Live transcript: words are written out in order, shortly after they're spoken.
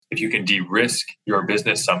if you can de-risk your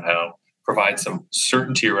business somehow, provide some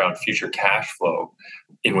certainty around future cash flow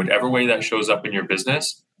in whatever way that shows up in your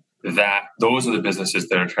business, that those are the businesses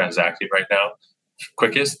that are transacting right now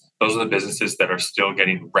quickest. Those are the businesses that are still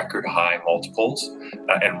getting record high multiples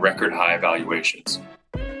and record high valuations.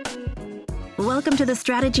 Welcome to the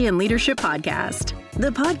Strategy and Leadership Podcast,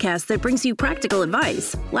 the podcast that brings you practical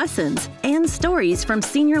advice, lessons, and stories from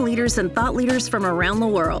senior leaders and thought leaders from around the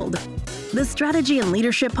world. The Strategy and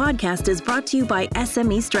Leadership Podcast is brought to you by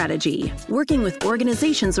SME Strategy, working with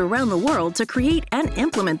organizations around the world to create and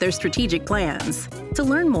implement their strategic plans. To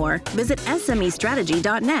learn more, visit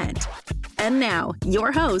SMEstrategy.net. And now,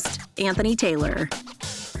 your host, Anthony Taylor.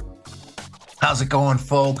 How's it going,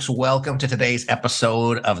 folks? Welcome to today's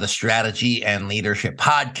episode of the Strategy and Leadership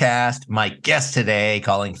Podcast. My guest today,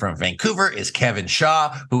 calling from Vancouver, is Kevin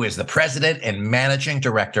Shaw, who is the President and Managing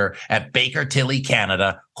Director at Baker Tilly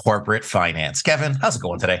Canada Corporate Finance. Kevin, how's it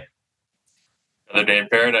going today? Another day in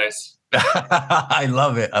paradise. I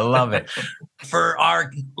love it. I love it. For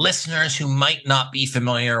our listeners who might not be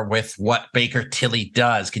familiar with what Baker Tilly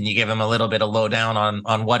does, can you give them a little bit of lowdown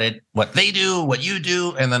on what they do, what you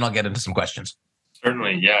do, and then I'll get into some questions.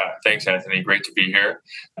 Certainly. Yeah. Thanks, Anthony. Great to be here.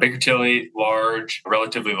 Baker Tilly,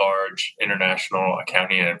 relatively large international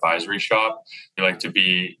accounting and advisory shop. We like to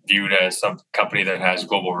be viewed as some company that has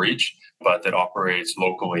global reach, but that operates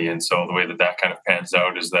locally. And so the way that kind of pans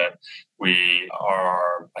out is that we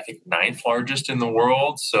are, I think, 9th largest in the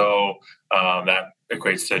world. So that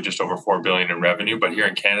equates to just over $4 billion in revenue. But here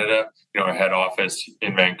in Canada, our head office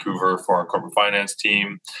in Vancouver for our corporate finance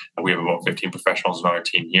team, we have about 15 professionals on our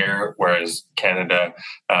team here, whereas Canada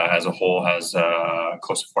as a whole has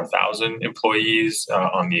close to 4,000 employees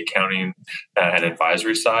on the accounting and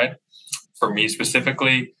advisory side. For me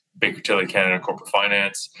specifically, Baker Tilly Canada Corporate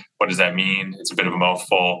Finance. What does that mean? It's a bit of a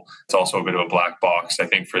mouthful. It's also a bit of a black box, I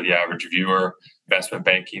think, for the average viewer. Investment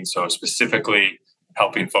banking, so specifically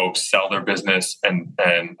helping folks sell their business and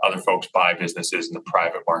other folks buy businesses in the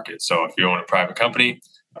private market. So if you own a private company,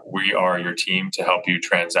 we are your team to help you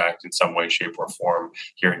transact in some way, shape, or form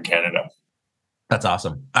here in Canada. That's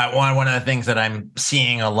awesome. One of the things that I'm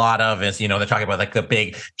seeing a lot of is, they're talking about like the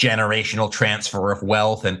big generational transfer of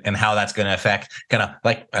wealth and how that's going to affect kind of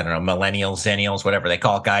like, I don't know, millennials, zennials, whatever they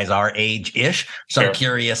call it, guys our age-ish. So sure. I'm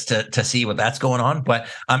curious to see what that's going on. But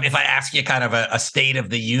if I ask you kind of a state of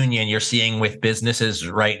the union you're seeing with businesses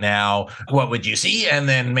right now, what would you see? And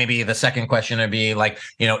then maybe the second question would be like,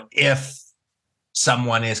 if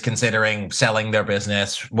someone is considering selling their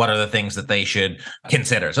business, what are the things that they should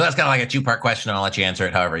consider? So that's kind of like a two-part question. I'll let you answer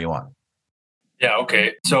it however you want. Yeah,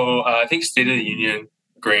 okay. So I think State of the Union,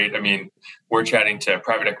 great. I mean, we're chatting to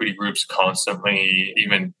private equity groups constantly,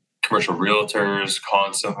 even commercial realtors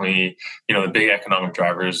constantly, the big economic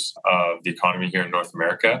drivers of the economy here in North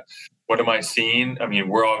America. What am I seeing? I mean,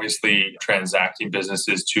 we're obviously transacting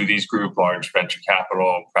businesses to these groups, large venture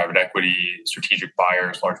capital, private equity, strategic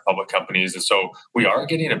buyers, large public companies. And so we are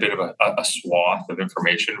getting a bit of a swath of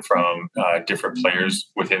information from different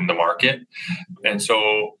players within the market. And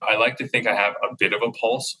so I like to think I have a bit of a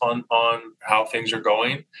pulse on how things are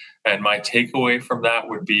going. And my takeaway from that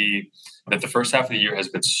would be that the first half of the year has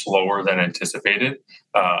been slower than anticipated.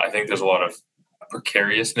 I think there's a lot of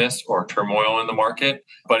precariousness or turmoil in the market,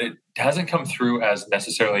 but it hasn't come through as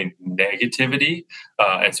necessarily negativity.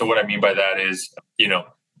 And so what I mean by that is,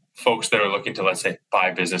 folks that are looking to, let's say,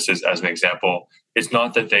 buy businesses as an example, it's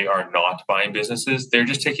not that they are not buying businesses, they're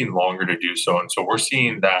just taking longer to do so. And so we're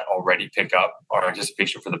seeing that already pick up. Our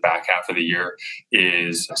anticipation for the back half of the year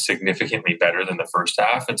is significantly better than the first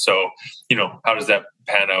half. And so, how does that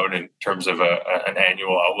pan out in terms of an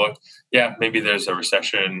annual outlook? Yeah, maybe there's a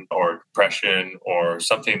recession or depression or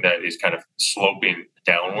something that is kind of sloping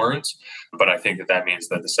downwards. But I think that means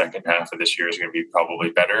that the second half of this year is going to be probably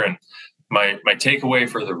better. And my takeaway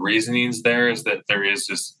for the reasonings there is that there is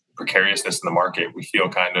this precariousness in the market. We feel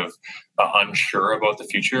kind of unsure about the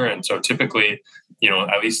future. And so typically,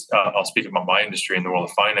 at least I'll speak about my industry in the world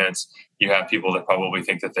of finance, you have people that probably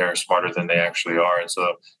think that they're smarter than they actually are. And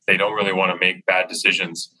so they don't really want to make bad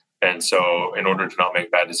decisions. And so in order to not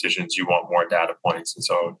make bad decisions, you want more data points. And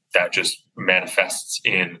so that just manifests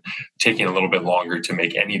in taking a little bit longer to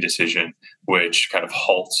make any decision, which kind of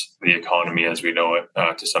halts the economy as we know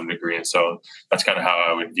it to some degree. And so that's kind of how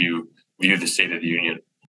I would view the State of the Union.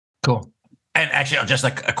 Cool. And actually, just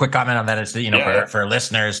like a quick comment on that is, for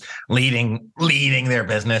listeners leading their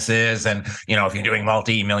businesses, and if you're doing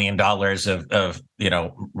multi-million dollars of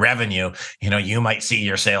revenue, you might see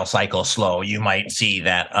your sales cycle slow. You might see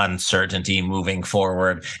that uncertainty moving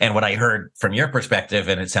forward. And what I heard from your perspective,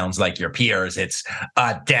 and it sounds like your peers, it's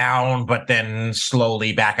down, but then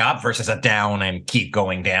slowly back up versus a down and keep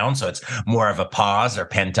going down. So it's more of a pause or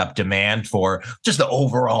pent up demand for just the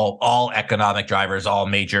overall all economic drivers, all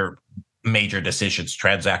major decisions,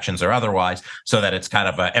 transactions or otherwise, so that it's kind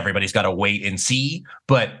of everybody's got to wait and see.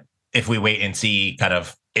 But if we wait and see, kind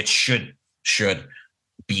of, it should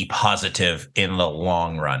be positive in the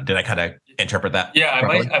long run. Did I kind of interpret that? Yeah,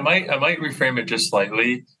 I might reframe it just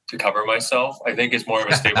slightly to cover myself. I think it's more of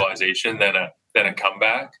a stabilization than a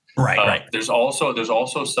comeback. Right. There's also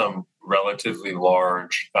some relatively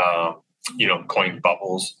large coin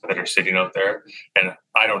bubbles that are sitting out there, and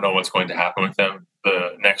I don't know what's going to happen with them.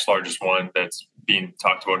 The next largest one that's being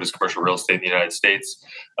talked about is commercial real estate in the United States.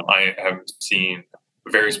 I have seen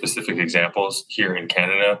very specific examples here in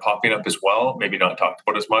Canada popping up as well, maybe not talked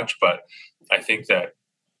about as much, but I think that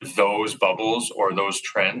those bubbles or those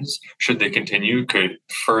trends, should they continue, could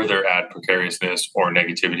further add precariousness or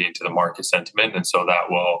negativity into the market sentiment. And so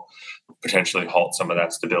that will potentially halt some of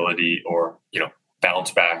that stability or,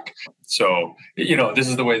 bounce back. So, this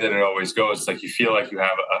is the way that it always goes. It's like you feel like you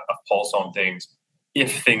have a pulse on things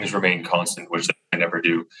if things remain constant, which they never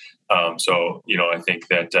do. I think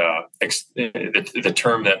that the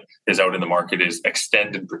term that is out in the market is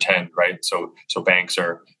extend and pretend, right? So banks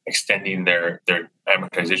are extending their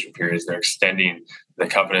amortization periods. They're extending the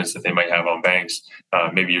covenants that they might have on banks.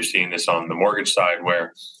 Maybe you're seeing this on the mortgage side,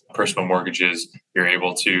 where personal mortgages, you're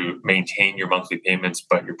able to maintain your monthly payments,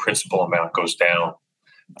 but your principal amount goes down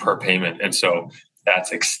per payment. And so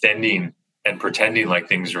that's extending and pretending like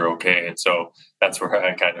things are okay. And so that's where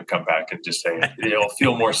I kind of come back and just say it'll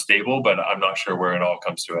feel more stable, but I'm not sure where it all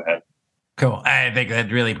comes to a head. Cool. I think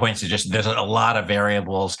that really points to just there's a lot of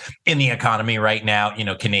variables in the economy right now,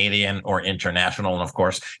 Canadian or international. And of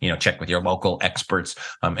course, check with your local experts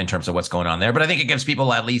in terms of what's going on there. But I think it gives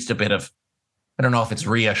people at least a bit of, I don't know if it's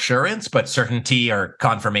reassurance, but certainty or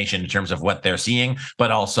confirmation in terms of what they're seeing, but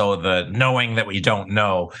also the knowing that we don't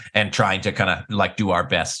know and trying to kind of do our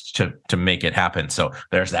best to make it happen. So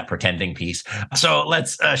there's that pretending piece. So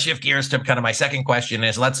let's shift gears to kind of my second question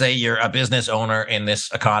is, let's say you're a business owner in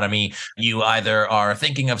this economy. You either are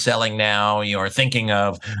thinking of selling now, you're thinking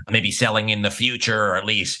of maybe selling in the future, or at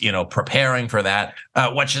least, preparing for that.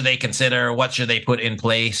 What should they consider? What should they put in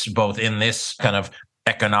place, both in this kind of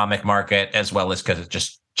economic market, as well as because it's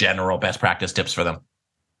just general best practice tips for them?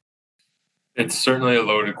 It's certainly a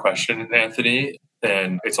loaded question, Anthony,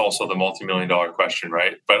 and it's also the multi-million-dollar question,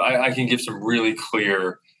 right? But I can give some really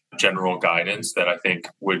clear general guidance that I think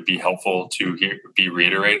would be helpful to be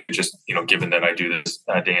reiterated, just given that I do this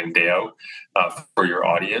day in and day out for your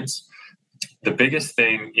audience. The biggest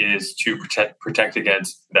thing is to protect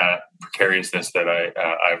against that precariousness that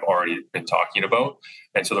I've already been talking about.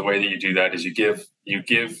 And so the way that you do that is you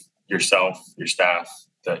give yourself, your staff,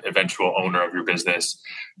 the eventual owner of your business,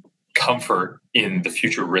 comfort in the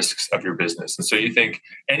future risks of your business. And so you think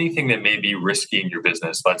anything that may be risky in your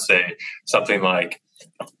business, let's say something like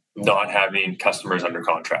not having customers under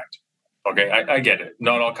contract. Okay, I get it.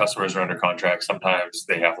 Not all customers are under contract. Sometimes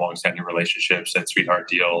they have long-standing relationships and sweetheart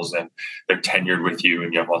deals, and they're tenured with you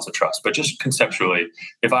and you have lots of trust. But just conceptually,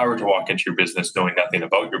 if I were to walk into your business knowing nothing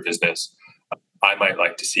about your business, I might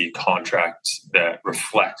like to see contracts that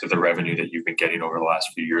reflect the revenue that you've been getting over the last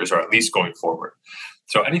few years, or at least going forward.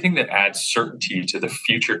 So anything that adds certainty to the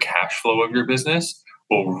future cash flow of your business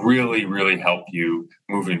will really, really help you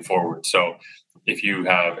moving forward. So if you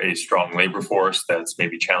have a strong labor force that's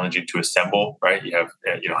maybe challenging to assemble, right? You have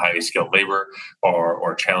highly skilled labor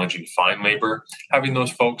or challenging to find labor. Having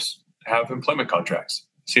those folks have employment contracts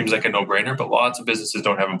seems like a no-brainer, but lots of businesses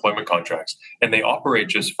don't have employment contracts and they operate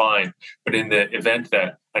just fine. But in the event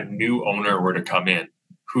that a new owner were to come in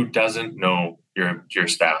who doesn't know your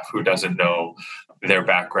staff, who doesn't know their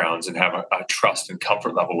backgrounds and have a trust and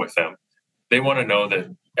comfort level with them, they want to know that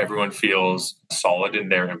everyone feels solid in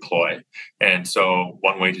their employ. And so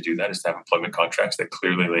one way to do that is to have employment contracts that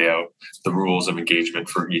clearly lay out the rules of engagement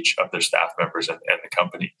for each of their staff members and the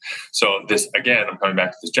company. So this, again, I'm coming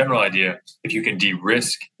back to this general idea. If you can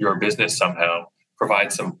de-risk your business somehow,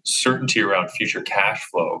 provide some certainty around future cash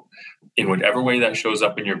flow in whatever way that shows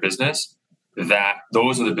up in your business,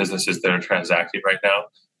 those are the businesses that are transacting right now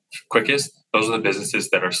quickest. Those are the businesses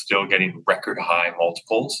that are still getting record high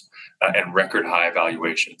multiples and record high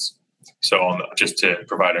valuations. So just to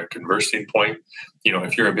provide a conversing point,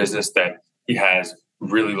 if you're a business that has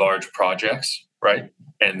really large projects, right?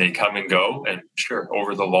 And they come and go. And sure,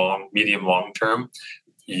 over the medium, long term,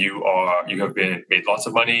 you have made lots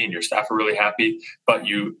of money and your staff are really happy, but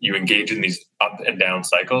you engage in these up and down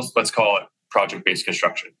cycles. Let's call it project-based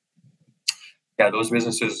construction. Yeah, those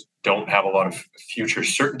businesses don't have a lot of future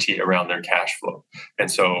certainty around their cash flow. And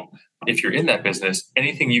so if you're in that business,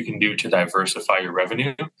 anything you can do to diversify your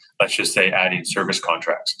revenue, let's just say adding service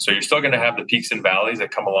contracts. So you're still going to have the peaks and valleys that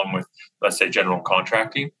come along with, let's say, general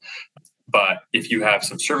contracting. But if you have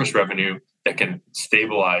some service revenue that can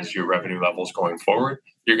stabilize your revenue levels going forward,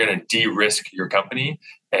 you're going to de-risk your company.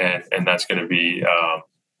 And that's going to be,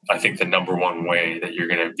 I think, the number one way that you're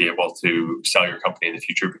going to be able to sell your company in the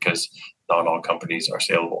future, because not all companies are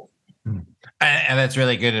saleable. And that's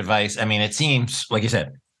really good advice. I mean, it seems, like you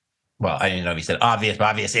said, well, I didn't know if you said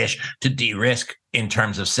obvious-ish to de-risk in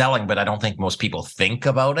terms of selling, but I don't think most people think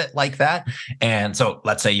about it like that. And so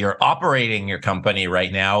let's say you're operating your company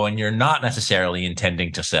right now and you're not necessarily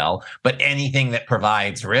intending to sell, but anything that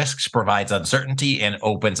provides risks, provides uncertainty, and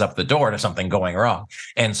opens up the door to something going wrong.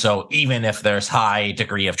 And so even if there's high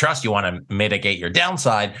degree of trust, you want to mitigate your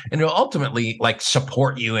downside, and it'll ultimately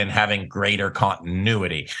support you in having greater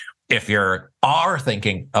continuity. If you are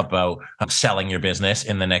thinking about selling your business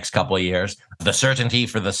in the next couple of years, the certainty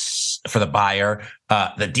for the buyer,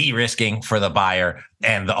 the de-risking for the buyer,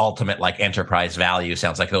 and the ultimate enterprise value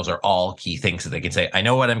sounds like those are all key things that they can say, I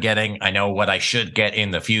know what I'm getting, I know what I should get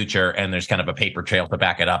in the future, and there's kind of a paper trail to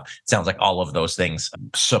back it up. It sounds like all of those things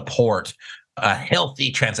support a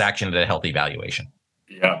healthy transaction at a healthy valuation.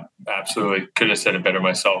 Yeah, absolutely. Couldn't have said it better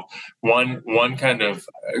myself. One kind of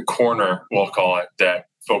corner, we'll call it, that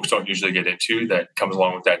folks don't usually get into that comes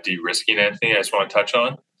along with that de-risking, Anthony, I just want to touch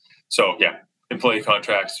on. So yeah, employee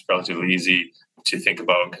contracts, relatively easy to think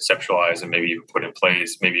about and conceptualize and maybe even put in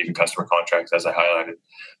place, maybe even customer contracts, as I highlighted.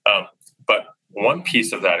 But one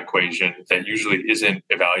piece of that equation that usually isn't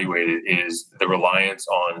evaluated is the reliance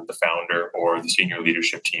on the founder or the senior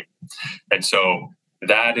leadership team. And so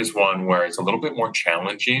that is one where it's a little bit more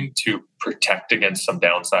challenging to protect against some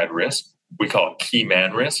downside risk. We call it key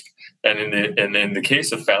man risk. And in the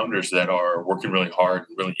case of founders that are working really hard,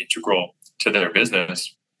 really integral to their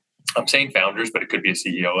business, I'm saying founders, but it could be a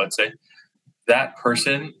CEO, let's say, that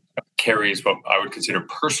person carries what I would consider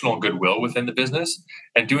personal goodwill within the business,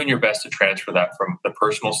 and doing your best to transfer that from the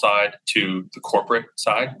personal side to the corporate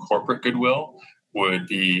side. Corporate goodwill would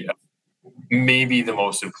be maybe the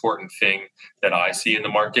most important thing that I see in the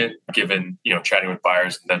market, given, chatting with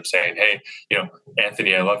buyers and them saying, hey,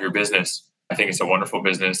 Anthony, I love your business. I think it's a wonderful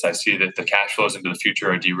business. I see that the cash flows into the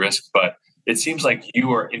future are de-risked, but it seems like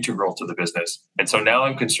you are integral to the business. And so now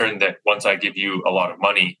I'm concerned that once I give you a lot of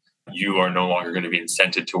money, you are no longer going to be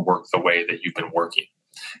incented to work the way that you've been working.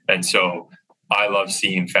 And so I love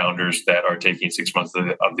seeing founders that are taking 6 months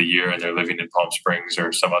of the year and they're living in Palm Springs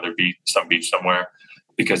or some beach somewhere,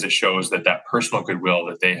 because it shows that personal goodwill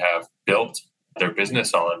that they have built their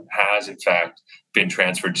business on has in fact been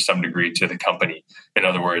transferred to some degree to the company. In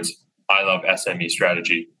other words, I love SME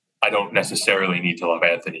strategy. I don't necessarily need to love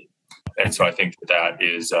Anthony. And so I think that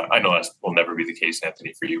is, I know that will never be the case,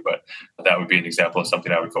 Anthony, for you, but that would be an example of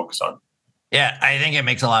something I would focus on. Yeah, I think it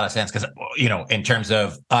makes a lot of sense because, in terms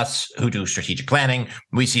of us who do strategic planning,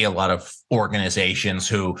 we see a lot of organizations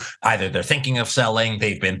who either they're thinking of selling,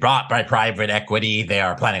 they've been bought by private equity, they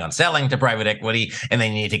are planning on selling to private equity, and they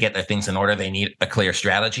need to get their things in order. They need a clear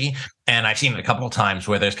strategy. And I've seen it a couple of times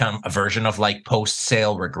where there's kind of a version of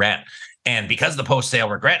post-sale regret. And because the post-sale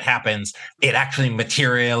regret happens, it actually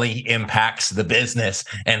materially impacts the business.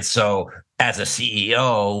 And so as a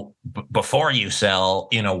CEO, before you sell,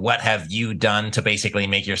 what have you done to basically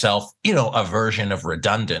make yourself, a version of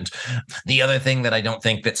redundant? The other thing that I don't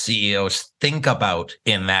think that CEOs think about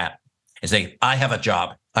in that is I have a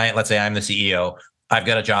job. Let's say I'm the CEO. I've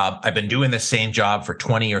got a job. I've been doing the same job for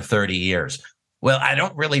 20 or 30 years. Well, I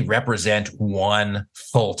don't really represent one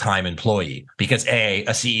full-time employee because a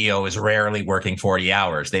CEO is rarely working 40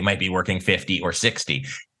 hours. They might be working 50 or 60.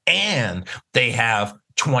 And they have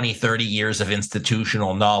 20, 30 years of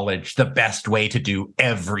institutional knowledge, the best way to do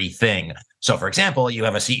everything. So, for example, you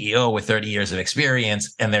have a CEO with 30 years of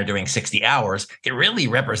experience and they're doing 60 hours. It really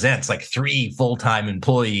represents 3 full-time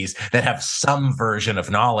employees that have some version of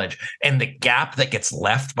knowledge. And the gap that gets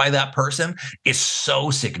left by that person is so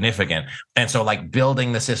significant. And so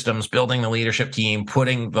building the systems, building the leadership team,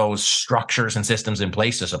 putting those structures and systems in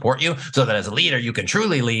place to support you so that as a leader, you can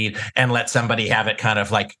truly lead and let somebody have it kind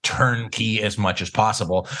of turnkey as much as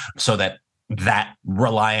possible so that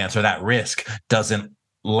reliance or that risk doesn't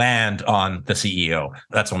land on the CEO.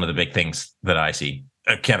 That's one of the big things that I see.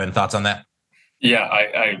 Kevin, thoughts on that? Yeah,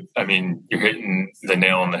 I mean, you're hitting the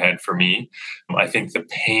nail on the head for me. I think the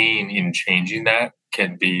pain in changing that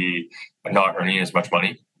can be not earning as much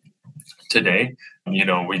money today.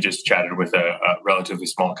 We just chatted with a relatively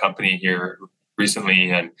small company here recently,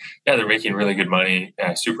 and yeah, they're making really good money,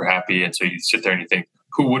 super happy. And so you sit there and you think,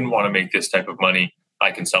 who wouldn't want to make this type of money? I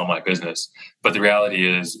can sell my business. But the reality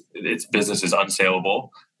is, its business is unsaleable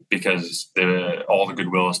because all the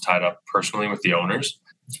goodwill is tied up personally with the owners.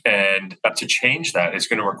 And to change that, it's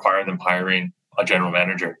going to require them hiring a general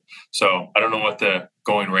manager. So I don't know what the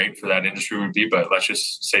going rate for that industry would be, but let's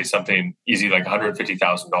just say something easy like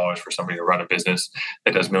 $150,000 for somebody to run a business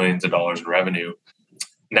that does millions of dollars in revenue.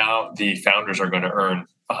 Now the founders are going to earn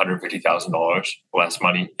 $150,000 less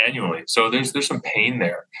money annually. So there's some pain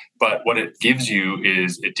there. But what it gives you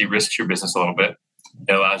is it de-risks your business a little bit.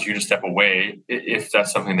 It allows you to step away if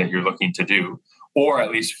that's something that you're looking to do, or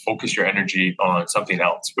at least focus your energy on something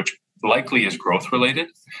else, which likely is growth related.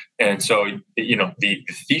 And so, the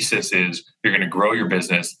thesis is you're going to grow your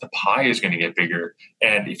business, the pie is going to get bigger.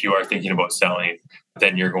 And if you are thinking about selling,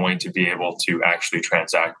 then you're going to be able to actually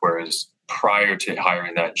transact. Whereas prior to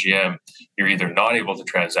hiring that GM, you're either not able to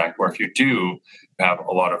transact, or if you do, you have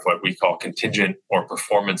a lot of what we call contingent or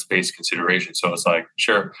performance-based consideration. So it's like,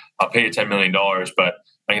 sure, I'll pay you $10 million, but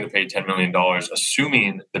I'm going to pay $10 million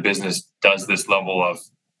assuming the business does this level of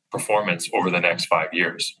performance over the next 5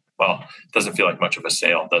 years. Well, it doesn't feel like much of a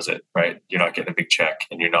sale, does it? Right? You're not getting a big check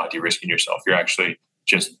and you're not de-risking yourself. You're actually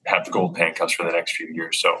just have the gold handcuffs for the next few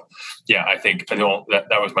years. So yeah, I think that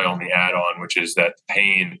was my only add-on, which is that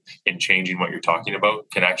pain in changing what you're talking about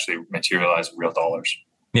can actually materialize in real dollars.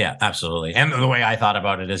 Yeah, absolutely. And the way I thought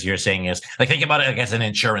about it, as you're saying, is like, think about it like as an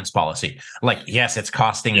insurance policy. Like, yes, it's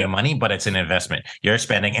costing you money, but it's an investment. You're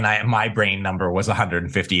spending, and my brain number was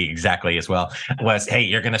 150 exactly as well, was, hey,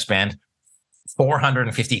 you're going to spend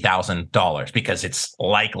 $450,000 because it's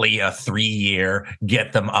likely a 3-year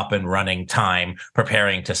get them up and running time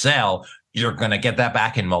preparing to sell. You're going to get that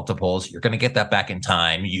back in multiples. You're going to get that back in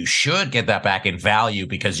time. You should get that back in value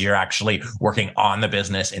because you're actually working on the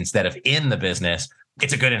business instead of in the business.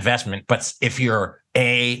 It's a good investment. But if you're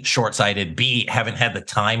A, short-sighted, B, haven't had the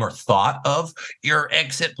time or thought of your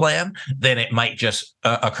exit plan, then it might just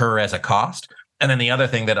occur as a cost. And then the other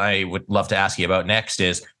thing that I would love to ask you about next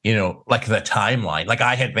is, like the timeline. Like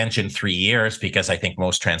I had mentioned 3 years because I think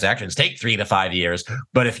most transactions take 3 to 5 years.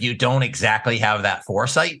 But if you don't exactly have that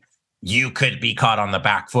foresight, you could be caught on the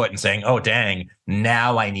back foot and saying, oh, dang,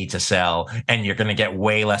 now I need to sell. And you're going to get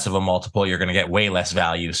way less of a multiple. You're going to get way less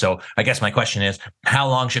value. So I guess my question is, how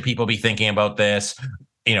long should people be thinking about this?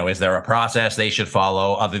 Is there a process they should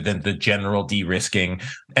follow other than the general de-risking?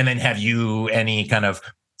 And then have you any kind of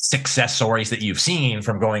success stories that you've seen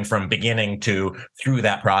from going from beginning to through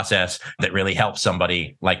that process that really helps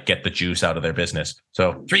somebody like get the juice out of their business?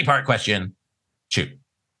 So 3-part question. Shoot.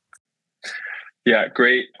 Yeah,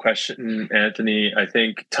 great question, Anthony. I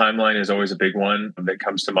think timeline is always a big one that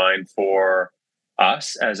comes to mind for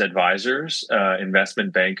us as advisors,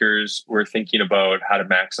 investment bankers. We're thinking about how to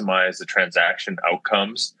maximize the transaction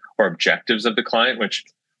outcomes or objectives of the client, which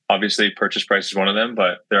obviously purchase price is one of them,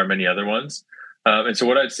 but there are many other ones. And so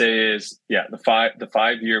what I'd say is, the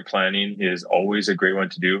 5-year planning is always a great one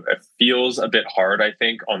to do. It feels a bit hard, I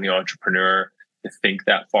think, on the entrepreneur to think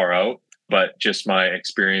that far out. But just my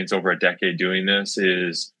experience over a decade doing this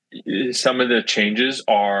is some of the changes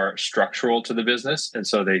are structural to the business. And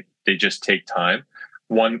so they just take time.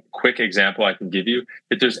 One quick example I can give you,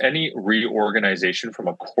 if there's any reorganization from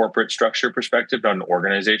a corporate structure perspective, not an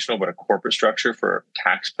organizational, but a corporate structure for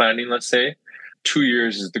tax planning, let's say, 2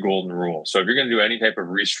 years is the golden rule. So if you're going to do any type of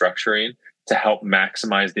restructuring to help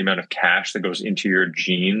maximize the amount of cash that goes into your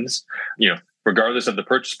jeans, regardless of the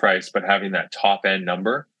purchase price, but having that top end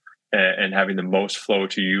number and having the most flow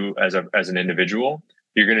to you as an individual,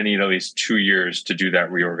 you're going to need at least 2 years to do that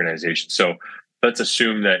reorganization. So let's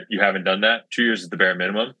assume that you haven't done that. 2 years is the bare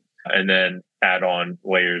minimum, and then add on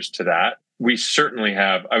layers to that. We certainly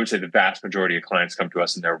have, I would say the vast majority of clients come to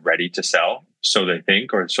us and they're ready to sell. So they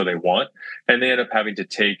think, or so they want, and they end up having to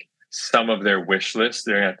take some of their wish list.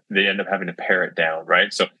 They end up having to pare it down,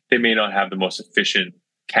 right? So they may not have the most efficient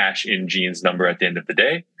cash in jeans number at the end of the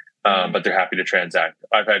day, but they're happy to transact.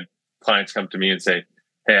 I've had clients come to me and say,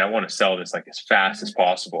 hey, I want to sell this like as fast as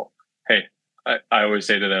possible. Hey, I always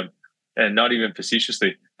say to them, and not even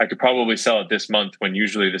facetiously, I could probably sell it this month when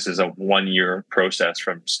usually this is a 1-year process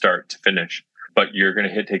from start to finish. But you're going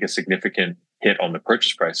to take a significant hit on the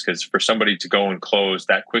purchase price, because for somebody to go and close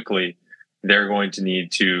that quickly, they're going to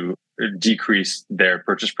need to decrease their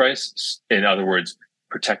purchase price. In other words,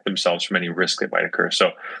 protect themselves from any risk that might occur.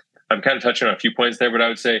 So I'm kind of touching on a few points there, but I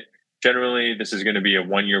would say generally this is going to be a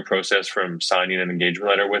 1-year process from signing an engagement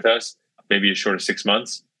letter with us, maybe as short as 6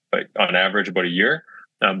 months, but on average about a year.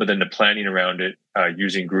 But then the planning around it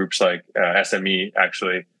using groups like SME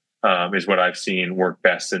actually is what I've seen work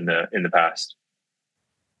best in the past.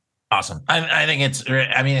 Awesome. I think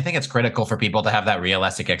it's critical for people to have that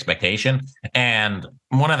realistic expectation. And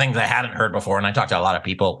one of the things I hadn't heard before, and I talked to a lot of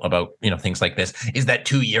people about, things like this, is that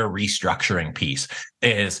 2-year restructuring piece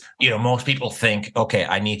is, most people think, okay,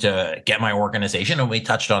 I need to get my organization. And we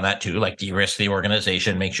touched on that too, like de-risk the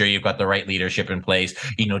organization, make sure you've got the right leadership in place,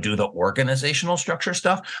 do the organizational structure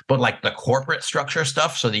stuff, but like the corporate structure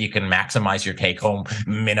stuff so that you can maximize your take home,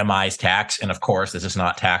 minimize tax. And of course, this is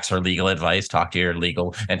not tax or legal advice. Talk to your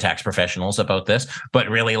legal and tax professionals about this, but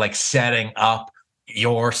really like setting up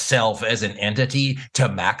yourself as an entity to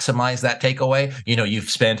maximize that takeaway. You've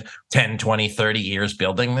spent 10, 20, 30 years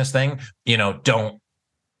building this thing. Don't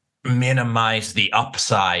minimize the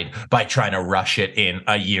upside by trying to rush it in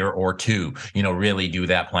a year or two. Really do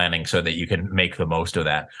that planning so that you can make the most of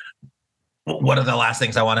that. One of the last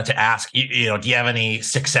things I wanted to ask, do you have any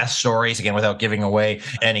success stories, again, without giving away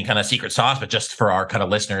any kind of secret sauce, but just for our kind of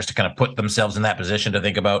listeners to kind of put themselves in that position to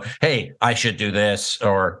think about, hey, I should do this,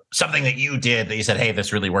 or something that you did that you said, hey,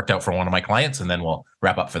 this really worked out for one of my clients, and then we'll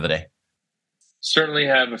wrap up for the day. Certainly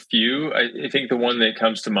have a few. I think the one that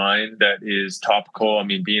comes to mind that is topical,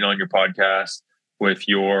 being on your podcast with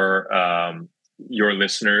your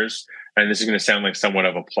listeners, and this is going to sound like somewhat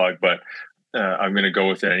of a plug, but I'm going to go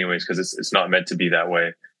with it anyways because it's not meant to be that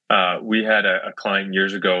way. We had a client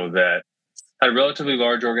years ago that had a relatively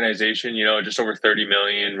large organization, just over 30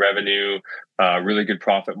 million revenue, really good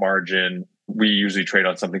profit margin. We usually trade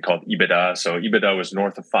on something called EBITDA. So EBITDA was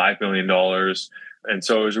north of $5 million. And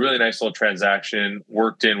so it was a really nice little transaction,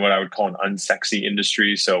 worked in what I would call an unsexy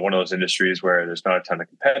industry. So one of those industries where there's not a ton of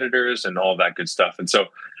competitors and all that good stuff. And so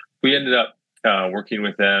we ended up working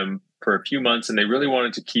with them for a few months, and they really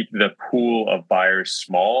wanted to keep the pool of buyers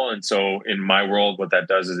small. And so in my world, what that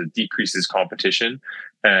does is it decreases competition,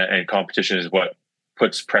 and competition is what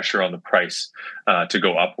puts pressure on the price to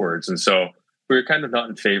go upwards. And so we were kind of not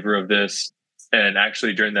in favor of this. And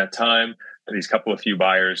actually during that time, these couple of few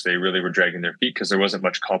buyers, they really were dragging their feet because there wasn't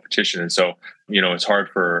much competition. And so, it's hard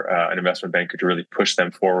for an investment banker to really push them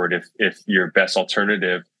forward if your best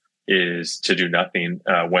alternative is to do nothing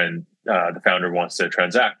when the founder wants to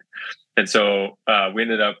transact. And so we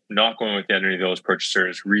ended up not going with any of those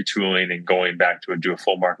purchasers, retooling and going back to do a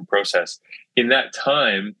full market process. In that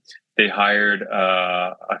time, they hired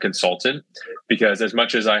a consultant, because as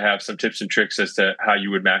much as I have some tips and tricks as to how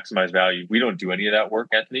you would maximize value, we don't do any of that work,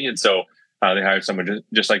 Anthony. And so they hired someone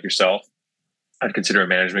just like yourself. I'd consider a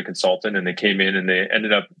management consultant, and they came in and they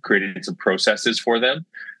ended up creating some processes for them.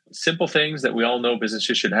 Simple things that we all know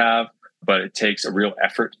businesses should have, but it takes a real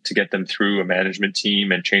effort to get them through a management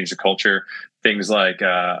team and change the culture. Things like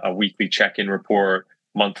a weekly check-in report,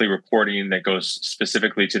 monthly reporting that goes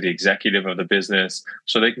specifically to the executive of the business,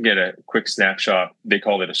 so they can get a quick snapshot. They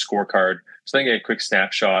call it a scorecard. So they can get a quick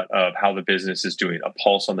snapshot of how the business is doing, a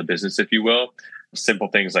pulse on the business, if you will. Simple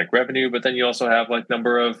things like revenue, but then you also have like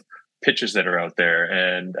number of pitches that are out there,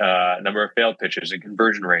 and number of failed pitches, and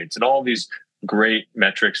conversion rates, and all these great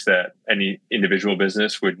metrics that any individual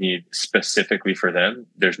business would need specifically for them.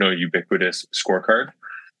 There's no ubiquitous scorecard.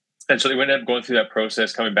 And so they ended up going through that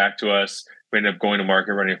process, coming back to us. We ended up going to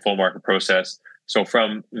market, running a full market process. So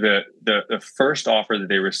from the first offer that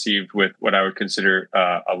they received with what I would consider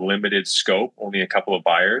a limited scope, only a couple of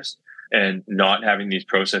buyers, and not having these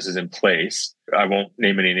processes in place, I won't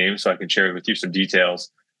name any names so I can share with you some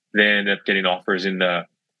details. They ended up getting offers in the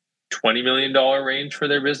 $20 million range for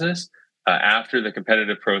their business. After the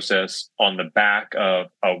competitive process, on the back of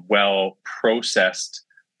a well-processed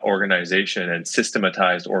organization and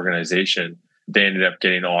systematized organization, they ended up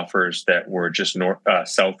getting offers that were just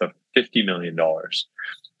south of $50 million.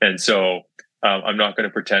 And so I'm not going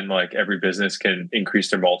to pretend like every business can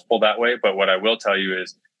increase their multiple that way. But what I will tell you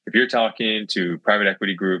is, if you're talking to private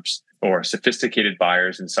equity groups or sophisticated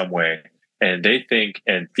buyers in some way, and they think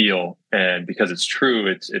and feel, and because it's true,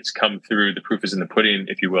 it's come through, the proof is in the pudding,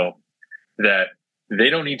 if you will, that they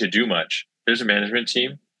don't need to do much. There's a management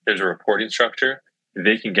team, there's a reporting structure.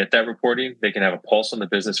 They can get that reporting. They can have a pulse on the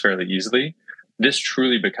business fairly easily. This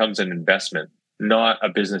truly becomes an investment, not a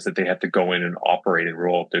business that they have to go in and operate and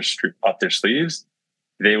roll up their sleeves.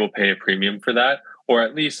 They will pay a premium for that, or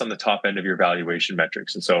at least on the top end of your valuation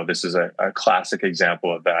metrics. And so this is a classic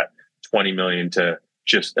example of that, 20 million to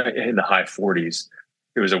just in the high 40s.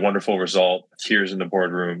 It was a wonderful result. Tears in the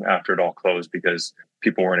boardroom after it all closed because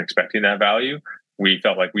people weren't expecting that value. we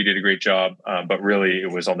felt like we did a great job, but really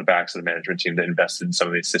it was on the backs of the management team that invested in some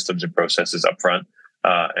of these systems and processes up front.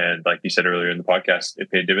 And like you said earlier in the podcast,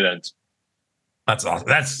 it paid dividends. That's awesome.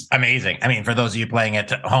 That's amazing. I mean, for those of you playing at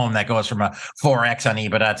home, that goes from a 4x on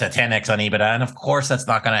EBITDA to 10x on EBITDA. And of course, that's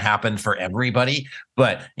not going to happen for everybody.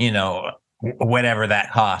 But, whatever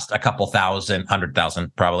that cost, a couple thousand,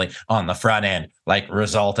 100,000 probably on the front end,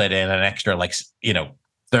 resulted in an extra,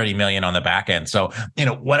 30 million on the back end. So,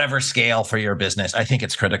 whatever scale for your business, I think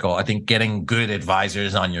it's critical. I think getting good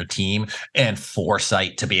advisors on your team and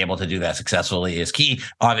foresight to be able to do that successfully is key.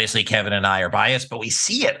 Obviously, Kevin and I are biased, but we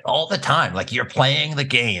see it all the time. You're playing the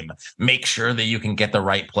game. Make sure that you can get the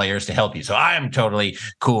right players to help you. So I am totally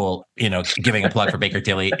cool, giving a plug for Baker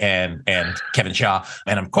Tilly and Kevin Shaw.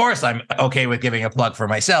 And of course, I'm okay with giving a plug for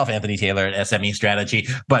myself, Anthony Taylor at SME Strategy.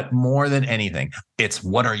 But more than anything, it's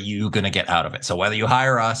what are you going to get out of it? So whether you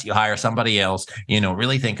hire us, you hire somebody else,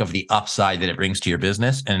 really think of the upside that it brings to your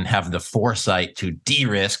business and have the foresight to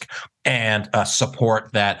de-risk and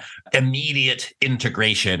support that immediate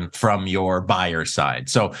integration from your buyer side.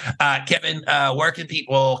 So, Kevin, where can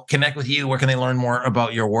people connect with you? Where can they learn more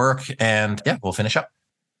about your work? And we'll finish up.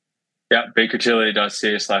 Yeah,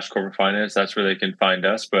 bakertilly.ca/corporate finance. That's where they can find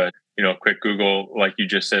us. But, quick Google, like you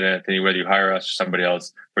just said, Anthony, whether you hire us or somebody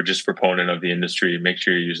else, we're just proponent of the industry. Make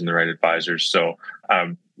sure you're using the right advisors. So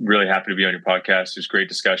I'm really happy to be on your podcast. It was great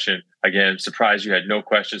discussion. Again, surprised you had no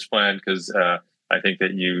questions planned because I think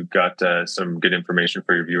that you got some good information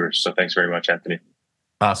for your viewers. So thanks very much, Anthony.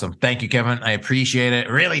 Awesome. Thank you, Kevin. I appreciate it.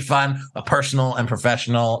 Really fun, a personal and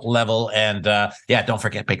professional level. And don't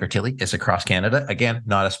forget Baker Tilly is across Canada. Again,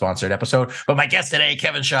 not a sponsored episode, but my guest today,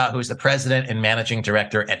 Kevin Shaw, who's the president and managing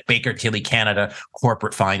director at Baker Tilly Canada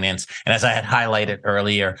Corporate Finance. And as I had highlighted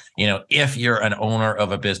earlier, if you're an owner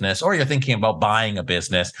of a business or you're thinking about buying a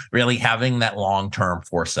business, really having that long-term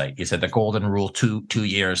foresight. You said the golden rule, two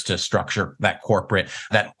years to structure that corporate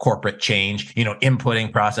change,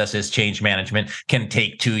 inputting processes, change management can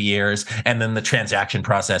take 2 years. And then the transaction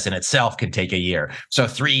process in itself can take a year. So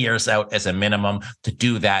 3 years out as a minimum. To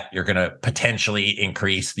do that, you're going to potentially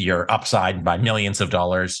increase your upside by millions of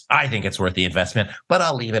dollars. I think it's worth the investment, but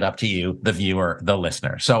I'll leave it up to you, the viewer, the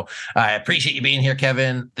listener. So I appreciate you being here,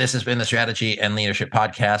 Kevin. This has been the Strategy and Leadership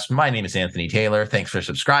Podcast. My name is Anthony Taylor. Thanks for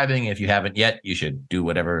subscribing. If you haven't yet, you should do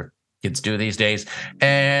whatever kids do these days.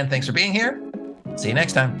 And thanks for being here. See you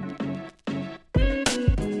next time.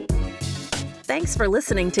 Thanks for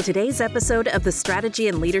listening to today's episode of the Strategy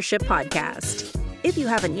and Leadership Podcast. If you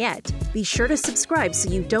haven't yet, be sure to subscribe so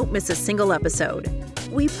you don't miss a single episode.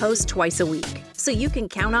 We post twice a week, so you can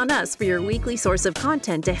count on us for your weekly source of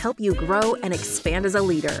content to help you grow and expand as a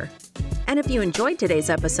leader. And if you enjoyed today's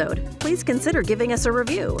episode, please consider giving us a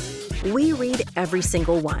review. We read every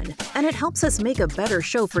single one, and it helps us make a better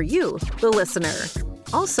show for you, the listener.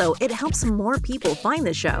 Also, it helps more people find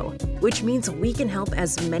the show, which means we can help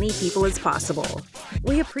as many people as possible.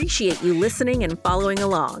 We appreciate you listening and following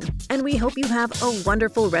along, and we hope you have a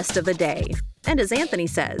wonderful rest of the day. And as Anthony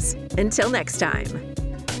says, until next time.